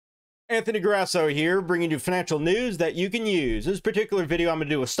Anthony Grasso here, bringing you financial news that you can use. In this particular video, I'm going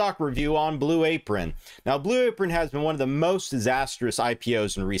to do a stock review on Blue Apron. Now, Blue Apron has been one of the most disastrous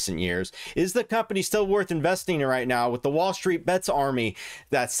IPOs in recent years. Is the company still worth investing in right now with the Wall Street bets army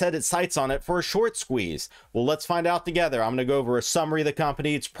that set its sights on it for a short squeeze? Well, let's find out together. I'm going to go over a summary of the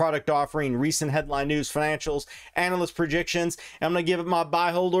company, its product offering, recent headline news, financials, analyst predictions, and I'm going to give it my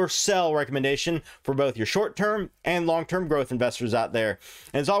buy, hold, or sell recommendation for both your short-term and long-term growth investors out there.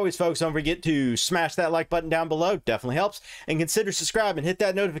 And as always, folks, don't forget to smash that like button down below. Definitely helps. And consider subscribe and hit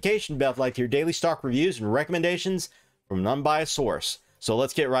that notification bell like your daily stock reviews and recommendations from an unbiased source. So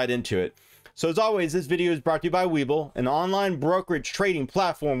let's get right into it. So as always, this video is brought to you by Webull, an online brokerage trading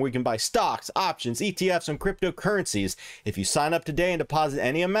platform where you can buy stocks, options, ETFs, and cryptocurrencies. If you sign up today and deposit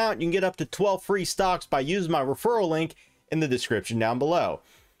any amount, you can get up to 12 free stocks by using my referral link in the description down below.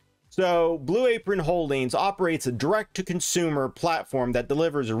 So, Blue Apron Holdings operates a direct-to-consumer platform that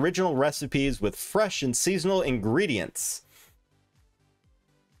delivers original recipes with fresh and seasonal ingredients.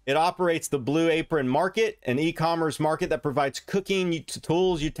 It operates the Blue Apron Market, an e-commerce market that provides cooking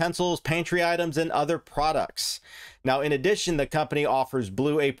tools, utensils, pantry items, and other products. Now, in addition, the company offers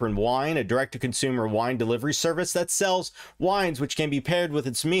Blue Apron Wine, a direct-to-consumer wine delivery service that sells wines which can be paired with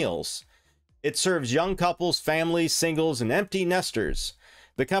its meals. It serves young couples, families, singles, and empty nesters.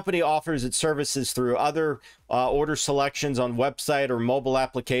 The company offers its services through other order selections on website or mobile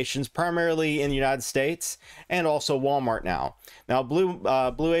applications, primarily in the United States, and also Walmart now. Now,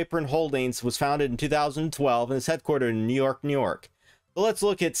 Blue Apron Holdings was founded in 2012 and is headquartered in New York, New York. So let's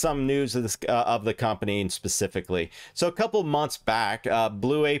look at some news of the company specifically. So a couple months back,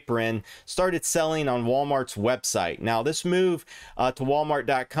 Blue Apron started selling on Walmart's website. Now, this move to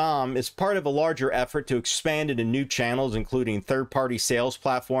Walmart.com is part of a larger effort to expand into new channels, including third-party sales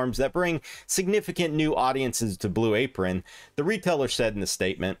platforms that bring significant new audiences to Blue Apron, the retailer said in the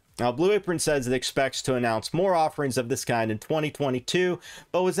statement. Now, Blue Apron says it expects to announce more offerings of this kind in 2022,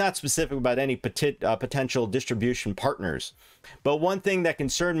 but was not specific about any potential distribution partners. But one thing that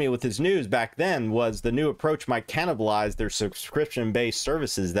concerned me with this news back then was the new approach might cannibalize their subscription-based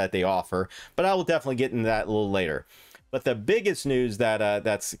services that they offer, but I will definitely get into that a little later. But the biggest news that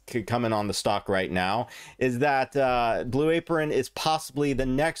that's coming on the stock right now is that Blue Apron is possibly the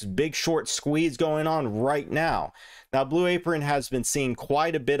next big short squeeze going on right now. Now, Blue Apron has been seeing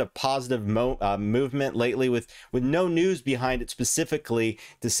quite a bit of positive movement lately with no news behind it specifically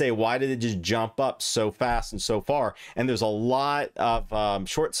to say why did it just jump up so fast and so far. And there's a lot of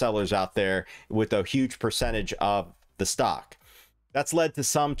short sellers out there with a huge percentage of the stock. That's led to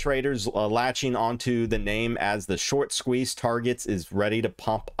some traders latching onto the name as the short squeeze targets is ready to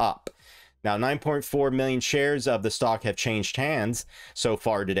pump up. Now, 9.4 million shares of the stock have changed hands so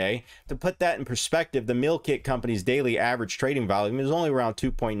far today. To put that in perspective, the meal kit company's daily average trading volume is only around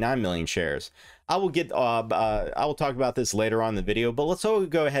 2.9 million shares. I will talk about this later on in the video, but let's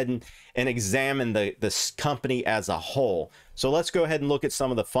go ahead and examine this company as a whole. So let's go ahead and look at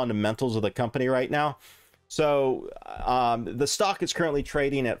some of the fundamentals of the company right now. So the stock is currently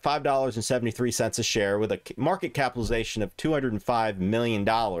trading at $5.73 a share with a market capitalization of $205 million.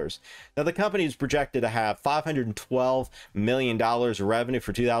 Now, the company is projected to have $512 million of revenue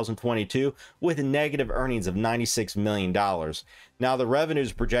for 2022 with negative earnings of $96 million. Now, the revenue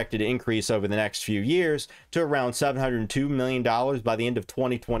is projected to increase over the next few years to around $702 million by the end of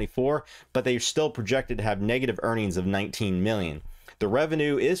 2024, but they are still projected to have negative earnings of $19 million. The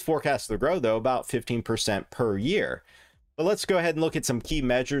revenue is forecast to grow, though, about 15% per year. But let's go ahead and look at some key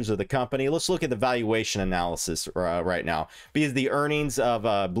measures of the company. Let's look at the valuation analysis right now. Because the earnings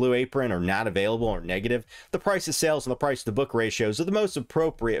of Blue Apron are not available or negative, the price of sales and the price to book ratios are the most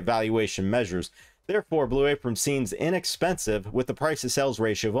appropriate valuation measures. Therefore, Blue Apron seems inexpensive with the price to sales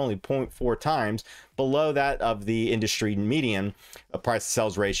ratio of only 0.4 times below that of the industry median, a price to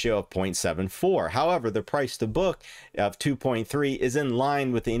sales ratio of 0.74. However, the price to book of 2.3 is in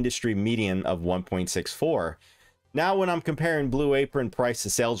line with the industry median of 1.64. Now, when I'm comparing Blue Apron price to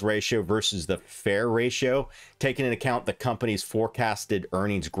sales ratio versus the fair ratio, taking into account the company's forecasted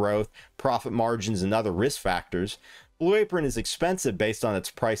earnings growth, profit margins, and other risk factors, Blue Apron is expensive based on its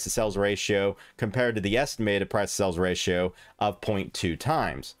price to sales ratio compared to the estimated price to sales ratio of 0.2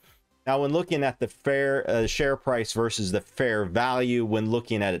 times. Now, when looking at the fair share price versus the fair value, when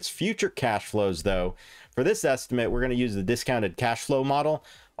looking at its future cash flows, though, for this estimate, we're going to use the discounted cash flow model.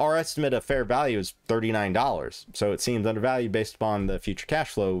 Our estimate of fair value is $39, so it seems undervalued based upon the future cash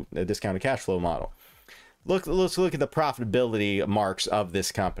flow, the discounted cash flow model. Let's look at the profitability marks of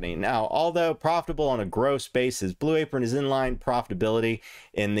this company. Now, although profitable on a gross basis, Blue Apron is in line profitability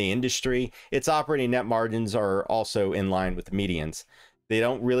in the industry. Its operating net margins are also in line with the medians. They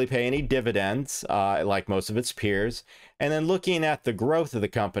don't really pay any dividends like most of its peers. And then looking at the growth of the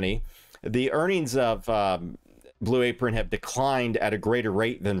company, the earnings of Blue Apron have declined at a greater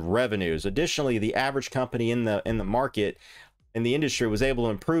rate than revenues. Additionally, the average company in the market, in the industry, was able to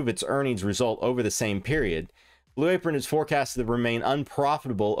improve its earnings result over the same period. Blue Apron is forecasted to remain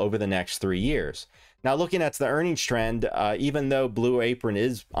unprofitable over the next 3 years. Now, looking at the earnings trend, even though Blue Apron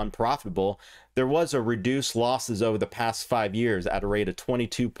is unprofitable, there was a reduced losses over the past 5 years at a rate of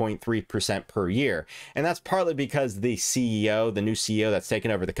 22.3% per year. And that's partly because the CEO, the new CEO that's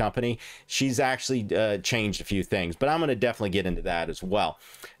taken over the company, she's actually changed a few things. But I'm going to definitely get into that as well.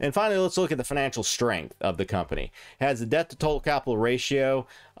 And finally, let's look at the financial strength of the company. It has a debt to total capital ratio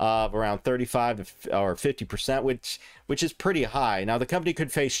of around 35 or 50%, which is pretty high. Now, the company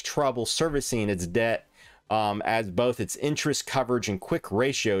could face trouble servicing its debt as both its interest coverage and quick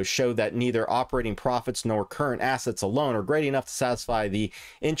ratios show that neither operating profits nor current assets alone are great enough to satisfy the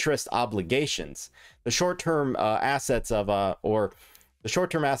interest obligations. The short-term assets of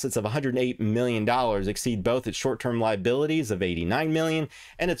 $108 million exceed both its short-term liabilities of $89 million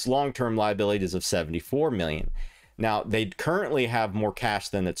and its long-term liabilities of $74 million. Now, they currently have more cash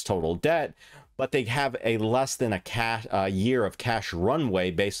than its total debt, but they have a less than a year of cash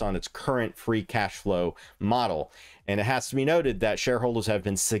runway based on its current free cash flow model. And it has to be noted that shareholders have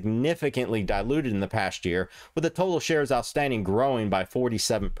been significantly diluted in the past year, with the total shares outstanding growing by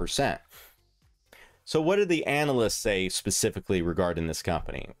 47%. So what did the analysts say specifically regarding this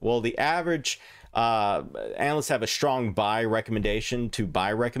company? Well, the average analysts have a strong buy recommendation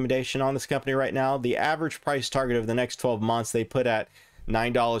on this company right now. The average price target over the next 12 months they put at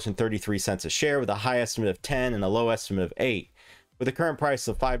 $9.33 a share, with a high estimate of 10 and a low estimate of 8. With a current price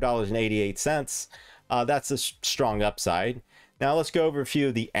of $5.88, that's a strong upside. Now let's go over a few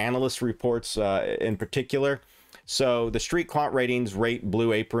of the analyst reports in particular. So the Street Quant ratings rate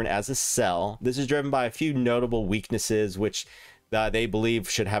Blue Apron as a sell. This is driven by a few notable weaknesses, which they believe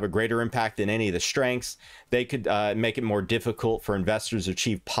should have a greater impact than any of the strengths. They could make it more difficult for investors to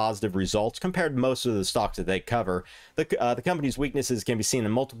achieve positive results compared to most of the stocks that they cover. The company's weaknesses can be seen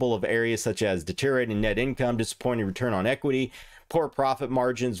in multiple of areas such as deteriorating net income, disappointing return on equity, poor profit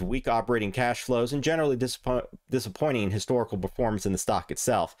margins, weak operating cash flows, and generally disappointing historical performance in the stock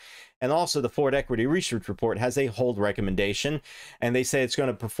itself. And also the Ford Equity Research Report has a hold recommendation, and they say it's going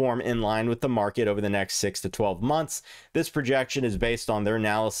to perform in line with the market over the next 6 to 12 months. This projection is based on their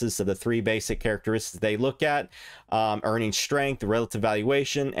analysis of the 3 basic characteristics they look at: earning strength, relative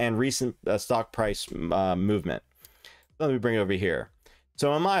valuation, and recent stock price movement. Let me bring it over here.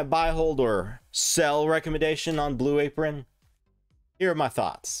 So am I a buy, hold, or sell recommendation on Blue Apron? Here are my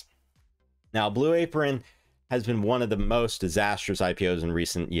thoughts. Now, Blue Apron has been one of the most disastrous IPOs in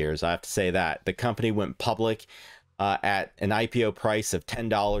recent years. I have to say that. The company went public at an IPO price of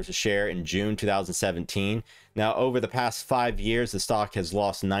 $10 a share in June 2017. Now, over the past 5 years, the stock has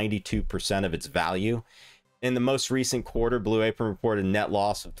lost 92% of its value. In the most recent quarter, Blue Apron reported a net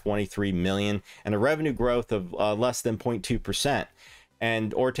loss of $23 million and a revenue growth of less than 0.2%.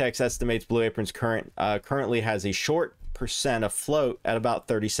 And Ortex estimates Blue Apron's currently has a short percent of float at about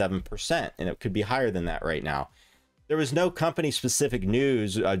 37%, and it could be higher than that right now. There was no company specific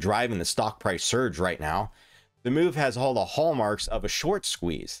news driving the stock price surge right now. The move has all the hallmarks of a short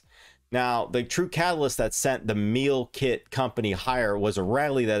squeeze. Now, the true catalyst that sent the meal kit company higher was a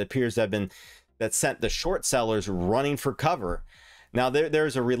rally that appears to have that sent the short sellers running for cover. Now,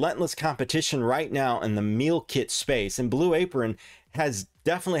 there's a relentless competition right now in the meal kit space, and Blue Apron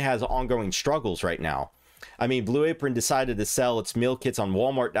definitely has ongoing struggles right now. I mean, Blue Apron decided to sell its meal kits on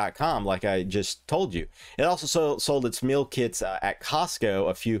Walmart.com, like I just told you. It also sold its meal kits at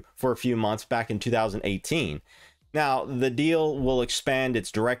Costco for a few months back in 2018. Now, the deal will expand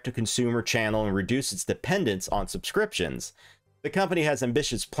its direct-to-consumer channel and reduce its dependence on subscriptions. The company has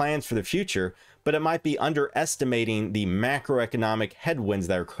ambitious plans for the future, but it might be underestimating the macroeconomic headwinds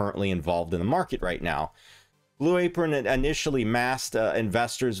that are currently involved in the market right now. Blue Apron initially masked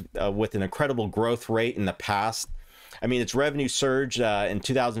investors with an incredible growth rate in the past. I mean, its revenue surged in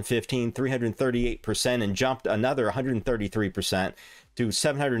 2015, 338%, and jumped another 133% to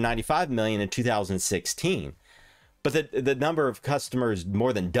 $795 million in 2016. But the number of customers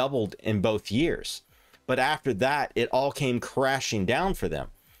more than doubled in both years. But after that, it all came crashing down for them.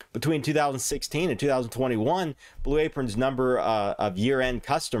 Between 2016 and 2021, Blue Apron's number of year-end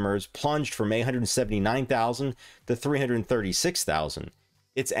customers plunged from 879,000 to 336,000.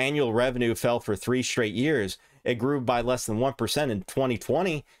 Its annual revenue fell for 3 straight years. It grew by less than 1% in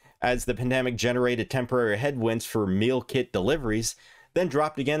 2020 as the pandemic generated temporary headwinds for meal kit deliveries. then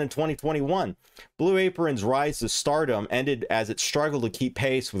dropped again in 2021. Blue Apron's rise to stardom ended as it struggled to keep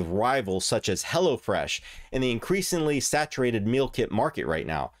pace with rivals such as HelloFresh in the increasingly saturated meal kit market right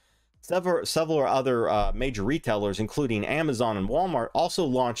now. Several other major retailers, including Amazon and Walmart, also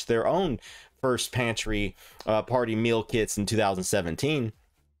launched their own first pantry party meal kits in 2017.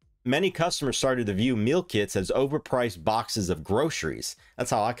 Many customers started to view meal kits as overpriced boxes of groceries. That's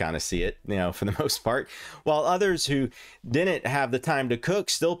how I kind of see it, for the most part. While others who didn't have the time to cook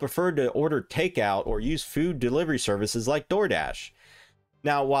still preferred to order takeout or use food delivery services like DoorDash.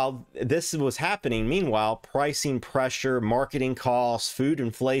 Now, while this was happening, meanwhile, pricing pressure, marketing costs, food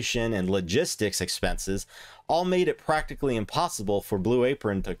inflation, and logistics expenses all made it practically impossible for Blue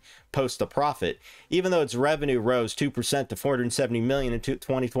Apron to post a profit. Even though its revenue rose 2% to $470 million in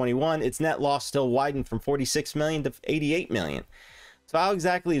 2021, its net loss still widened from $46 million to $88 million. So how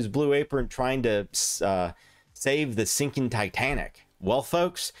exactly is Blue Apron trying to save the sinking Titanic? Well,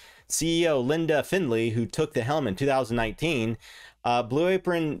 folks, CEO Linda Findley, who took the helm in 2019, Blue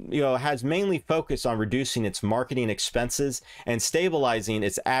Apron, has mainly focused on reducing its marketing expenses and stabilizing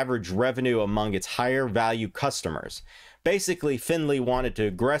its average revenue among its higher value customers. Basically, Findley wanted to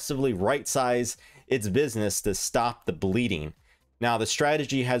aggressively right-size its business to stop the bleeding. Now, the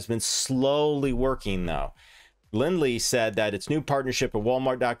strategy has been slowly working, though. Lindley said that its new partnership with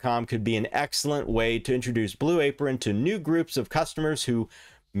Walmart.com could be an excellent way to introduce Blue Apron to new groups of customers who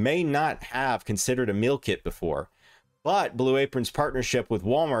may not have considered a meal kit before. But Blue Apron's partnership with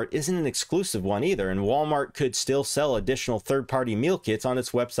Walmart isn't an exclusive one either, and Walmart could still sell additional third-party meal kits on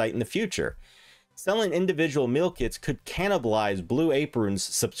its website in the future. Selling individual meal kits could cannibalize Blue Apron's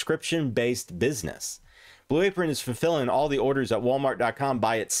subscription-based business. Blue Apron is fulfilling all the orders at Walmart.com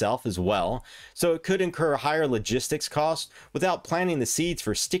by itself as well, so it could incur higher logistics costs without planting the seeds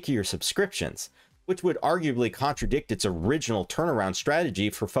for stickier subscriptions, which would arguably contradict its original turnaround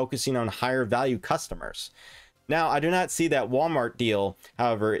strategy for focusing on higher value customers. Now, I do not see that Walmart deal,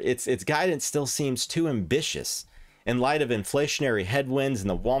 however, its guidance still seems too ambitious. In light of inflationary headwinds, and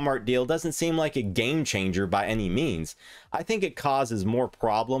the Walmart deal doesn't seem like a game changer by any means. I think it causes more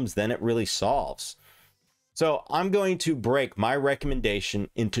problems than it really solves. So I'm going to break my recommendation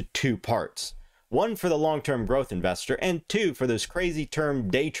into two parts. One for the long-term growth investor, and two for those crazy term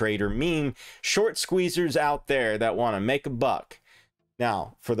day trader meme short squeezers out there that want to make a buck.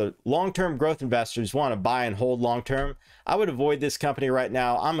 Now, for the long-term growth investors who want to buy and hold long-term, I would avoid this company right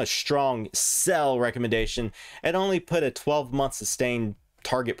now. I'm a strong sell recommendation and only put a 12-month sustained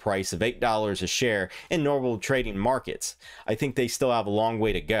target price of $8 a share in normal trading markets. I think they still have a long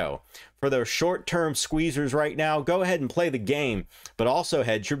way to go. For those short-term squeezers right now, go ahead and play the game, but also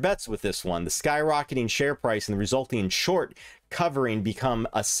hedge your bets with this one. The skyrocketing share price and the resulting short covering become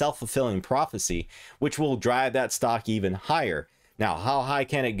a self-fulfilling prophecy, which will drive that stock even higher. Now, how high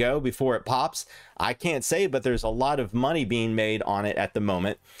can it go before it pops? I can't say, but there's a lot of money being made on it at the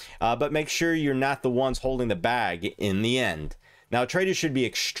moment. But make sure you're not the ones holding the bag in the end. Now, traders should be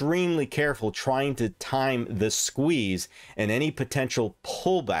extremely careful trying to time the squeeze and any potential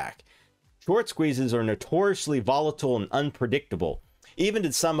pullback. Short squeezes are notoriously volatile and unpredictable, even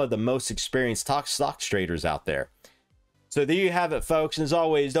to some of the most experienced stock traders out there. So there you have it, folks. And as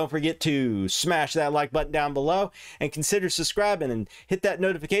always, don't forget to smash that like button down below and consider subscribing and hit that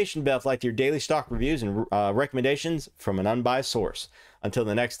notification bell like your daily stock reviews and recommendations from an unbiased source. Until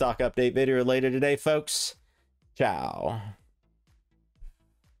the next stock update video later today, folks, ciao.